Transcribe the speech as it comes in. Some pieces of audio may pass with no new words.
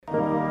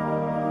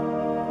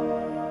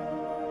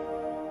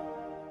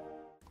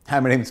Hi,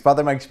 my name is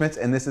Father Mike Schmitz,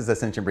 and this is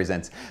Ascension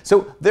Presents.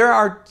 So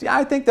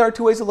I think there are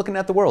two ways of looking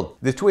at the world.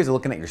 There's two ways of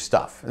looking at your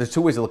stuff. There's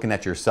two ways of looking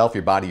at yourself,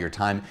 your body, your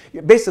time,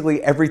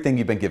 basically everything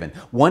you've been given.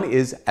 One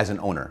is as an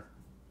owner.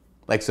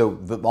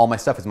 All my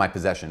stuff is my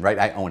possession, right?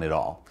 I own it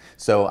all.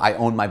 So I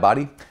own my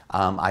body,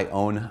 I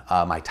own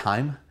my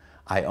time,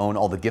 I own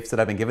all the gifts that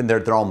I've been given.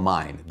 They're all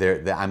mine.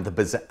 I'm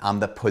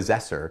the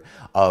possessor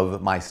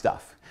of my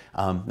stuff.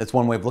 That's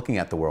one way of looking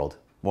at the world,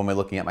 one way of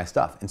looking at my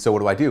stuff. And so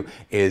what I do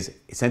is,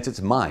 since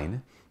it's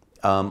mine,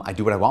 I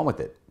do what I want with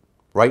it,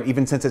 right?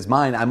 Even since it's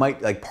mine, I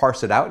might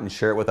parse it out and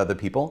share it with other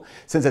people.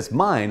 Since it's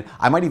mine,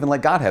 I might even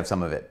let God have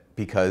some of it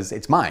because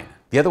it's mine.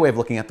 The other way of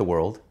looking at the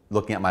world,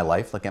 looking at my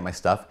life, looking at my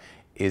stuff,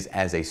 is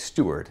as a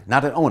steward.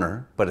 Not an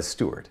owner, but a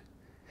steward.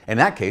 In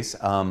that case,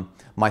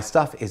 my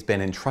stuff has been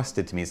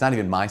entrusted to me. It's not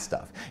even my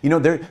stuff. You know,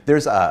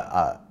 there's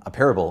a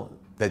parable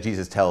that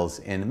Jesus tells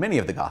in many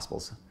of the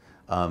Gospels.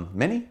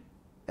 Many?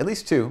 At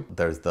least two.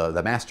 There's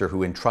the master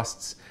who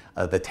entrusts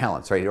the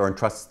talents, right? Or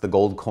entrusts the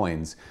gold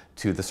coins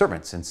to the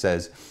servants and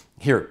says,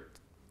 here,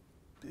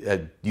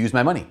 use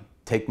my money.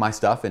 Take my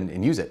stuff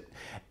and use it.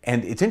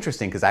 And it's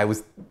interesting because I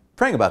was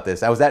praying about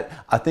this. I was at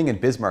a thing in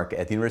Bismarck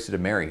at the University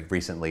of Mary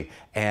recently,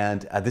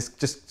 and this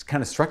just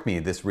kind of struck me,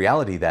 this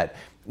reality that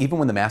even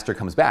when the master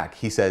comes back,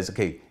 he says,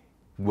 okay,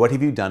 what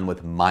have you done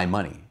with my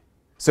money?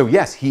 So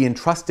yes, he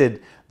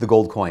entrusted the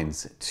gold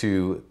coins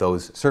to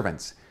those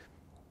servants,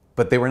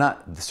 but they were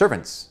not the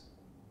servants'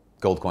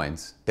 gold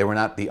coins. They were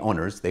not the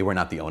owners. They were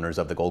not the owners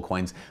of the gold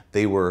coins.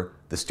 They were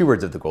the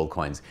stewards of the gold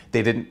coins.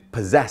 They didn't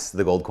possess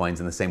the gold coins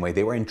in the same way.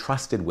 They were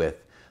entrusted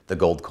with the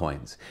gold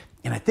coins.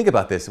 And I think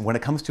about this when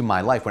it comes to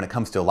my life, when it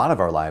comes to a lot of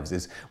our lives,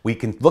 is we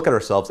can look at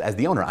ourselves as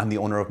the owner. I'm the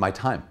owner of my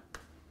time.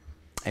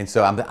 And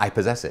so I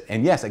possess it.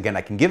 And yes, again,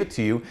 I can give it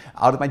to you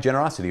out of my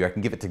generosity, or I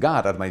can give it to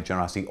God out of my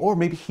generosity, or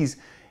maybe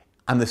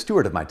I'm the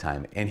steward of my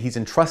time and he's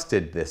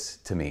entrusted this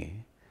to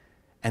me.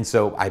 And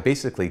so I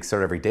basically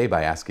start every day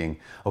by asking,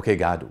 okay,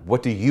 God,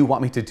 what do you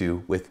want me to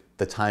do with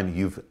the time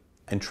you've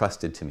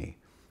entrusted to me?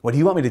 What do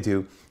you want me to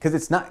do? Because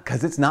it's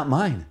not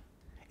mine.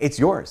 It's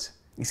yours.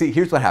 You see,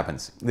 here's what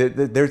happens.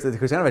 There's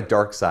kind of a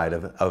dark side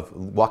of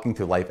walking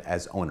through life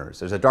as owners.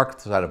 There's a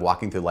dark side of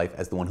walking through life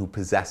as the one who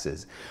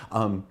possesses.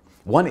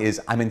 One is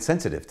I'm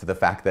insensitive to the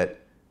fact that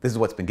this is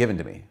what's been given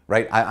to me,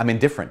 right? I'm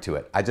indifferent to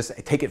it. I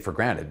take it for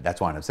granted. That's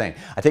what I'm saying.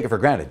 I take it for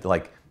granted.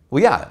 Like,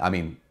 well, yeah, I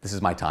mean, this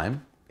is my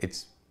time.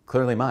 It's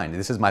clearly mine.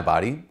 This is my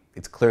body.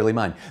 It's clearly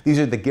mine. These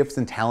are the gifts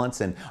and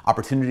talents and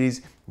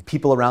opportunities,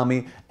 people around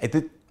me.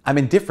 I'm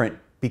indifferent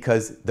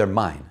because they're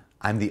mine.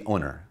 I'm the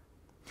owner.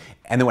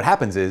 And then what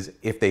happens is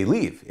if they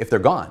leave, if they're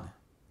gone,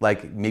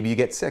 like maybe you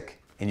get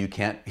sick and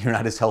you're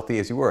not as healthy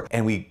as you were,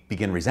 and we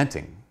begin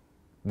resenting.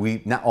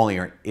 We not only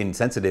are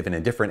insensitive and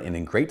indifferent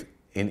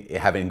and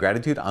having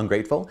ingratitude,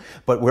 ungrateful,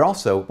 but we're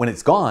also, when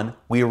it's gone,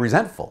 we are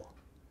resentful.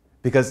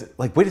 Because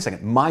like, wait a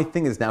second, my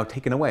thing is now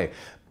taken away.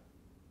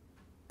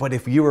 But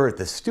if you were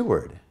the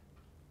steward,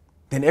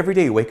 then every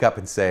day you wake up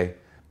and say,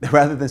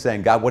 rather than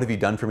saying, God, what have you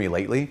done for me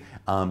lately?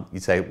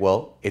 You'd say,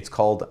 well, it's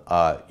called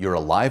you're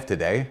alive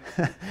today.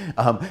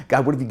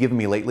 God, what have you given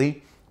me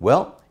lately?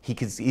 Well, he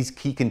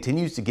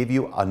continues to give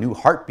you a new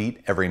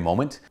heartbeat every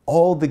moment.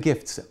 All the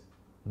gifts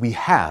we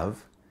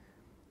have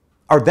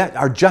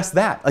are just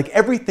that. Like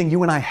everything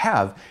you and I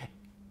have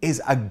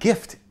is a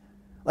gift.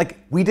 Like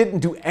we didn't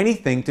do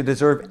anything to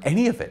deserve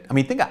any of it. I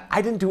mean,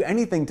 I didn't do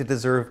anything to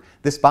deserve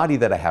this body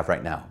that I have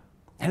right now.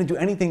 I didn't do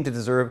anything to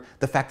deserve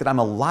the fact that I'm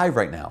alive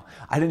right now.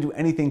 I didn't do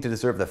anything to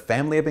deserve the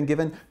family I've been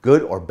given,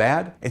 good or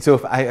bad. And so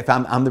if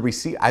I'm the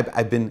receiver,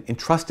 I've been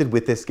entrusted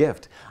with this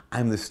gift.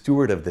 I'm the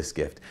steward of this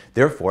gift.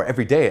 Therefore,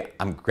 every day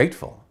I'm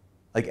grateful.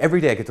 Like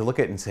every day I get to look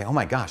at it and say, oh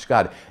my gosh,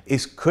 God,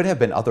 it could have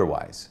been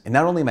otherwise. And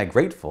not only am I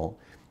grateful,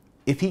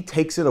 if he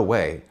takes it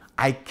away,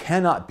 I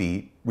cannot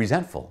be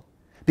resentful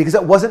because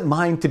it wasn't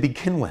mine to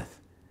begin with.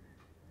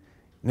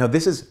 Now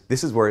this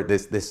is where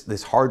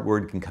this hard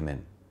word can come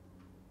in.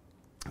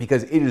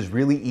 Because it is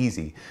really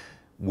easy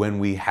when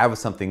we have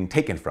something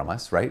taken from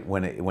us, right?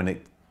 When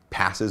it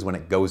passes, when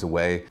it goes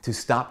away, to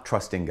stop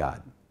trusting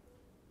God.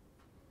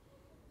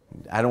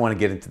 I don't want to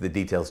get into the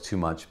details too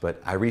much,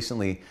 but I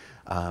recently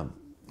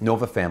know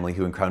of a family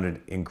who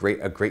encountered a great,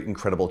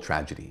 incredible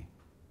tragedy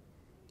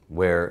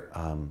where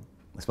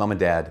this mom and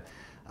dad,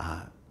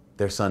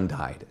 their son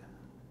died.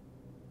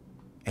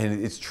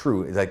 And it's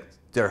true, it's like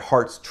their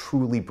heart's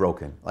truly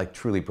broken, like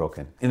truly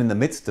broken. And in the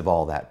midst of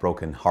all that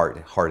broken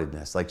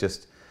heartedness, like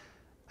just,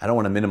 I don't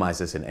want to minimize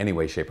this in any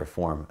way, shape, or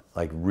form,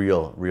 like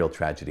real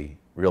tragedy,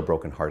 real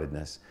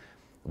brokenheartedness.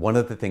 One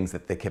of the things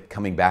that they kept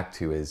coming back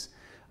to is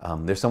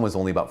their son was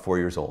only about 4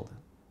 years old.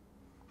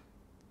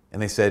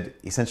 And they said,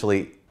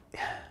 essentially,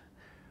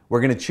 we're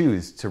going to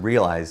choose to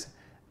realize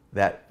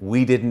that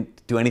we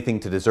didn't do anything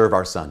to deserve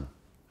our son.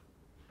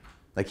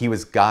 Like he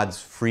was God's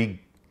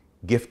free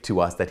gift to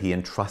us that he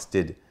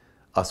entrusted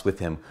us with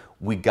him.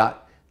 We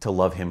got to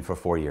love him for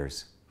 4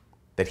 years.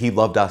 That he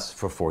loved us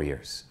for 4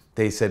 years.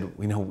 They said,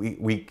 you know,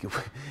 we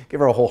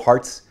give our whole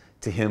hearts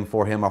to him,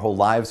 for him, our whole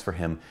lives for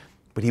him,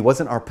 but he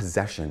wasn't our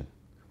possession.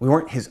 We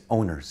weren't his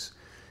owners.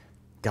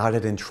 God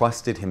had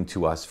entrusted him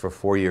to us for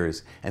 4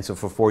 years. And so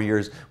for 4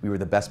 years, we were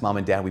the best mom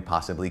and dad we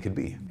possibly could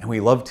be. And we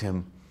loved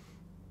him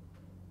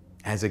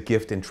as a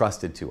gift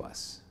entrusted to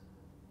us.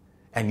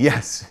 And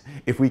yes,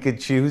 if we could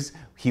choose,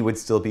 he would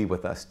still be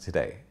with us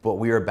today. But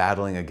we are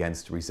battling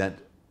against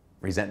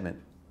resentment.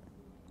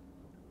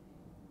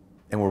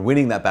 And we're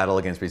winning that battle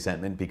against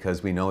resentment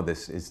because we know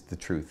this is the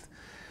truth.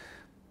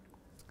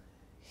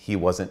 He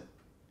wasn't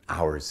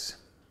ours.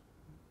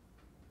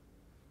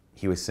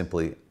 He was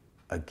simply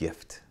a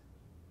gift.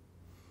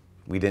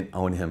 We didn't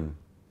own him.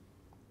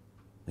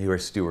 We were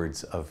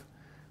stewards of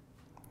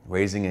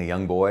raising a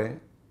young boy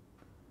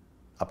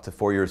up to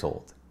 4 years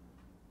old.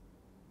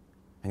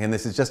 Again,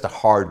 this is just a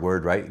hard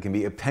word, right? It can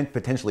be a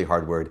potentially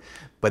hard word,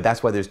 but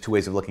that's why there's two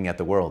ways of looking at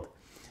the world.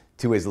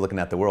 Two ways of looking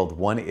at the world.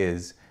 One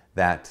is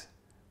that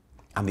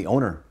I'm the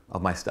owner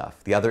of my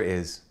stuff. The other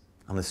is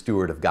I'm the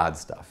steward of God's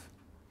stuff.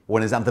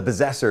 One is I'm the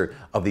possessor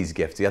of these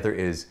gifts. The other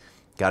is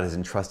God has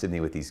entrusted me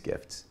with these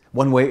gifts.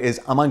 One way is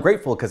I'm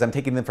ungrateful because I'm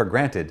taking them for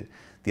granted.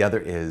 The other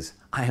is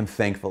I am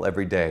thankful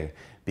every day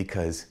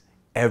because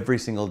every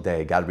single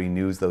day God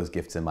renews those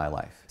gifts in my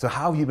life. So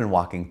how have you been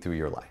walking through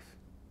your life?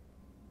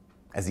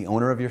 As the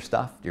owner of your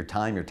stuff, your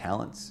time, your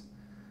talents?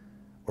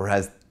 Or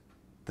as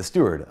the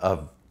steward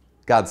of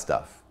God's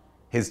stuff,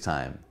 his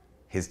time,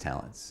 his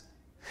talents?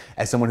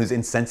 As someone who's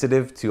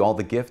insensitive to all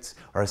the gifts,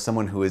 or as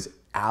someone who is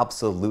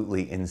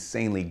absolutely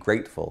insanely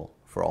grateful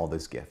for all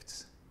those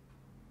gifts?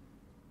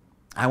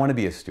 I want to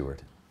be a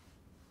steward.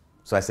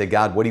 So I say,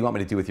 God, what do you want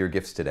me to do with your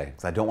gifts today?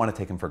 Because I don't want to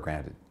take them for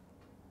granted.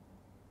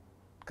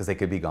 Because they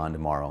could be gone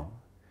tomorrow.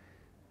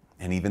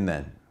 And even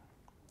then,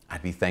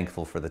 I'd be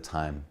thankful for the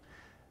time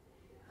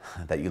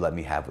that you let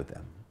me have with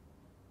them.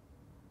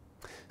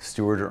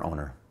 Steward or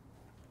owner,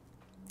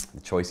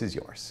 the choice is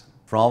yours.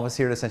 For all of us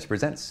here at Ascension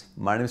Presents,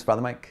 my name is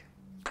Father Mike.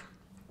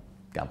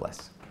 God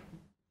bless.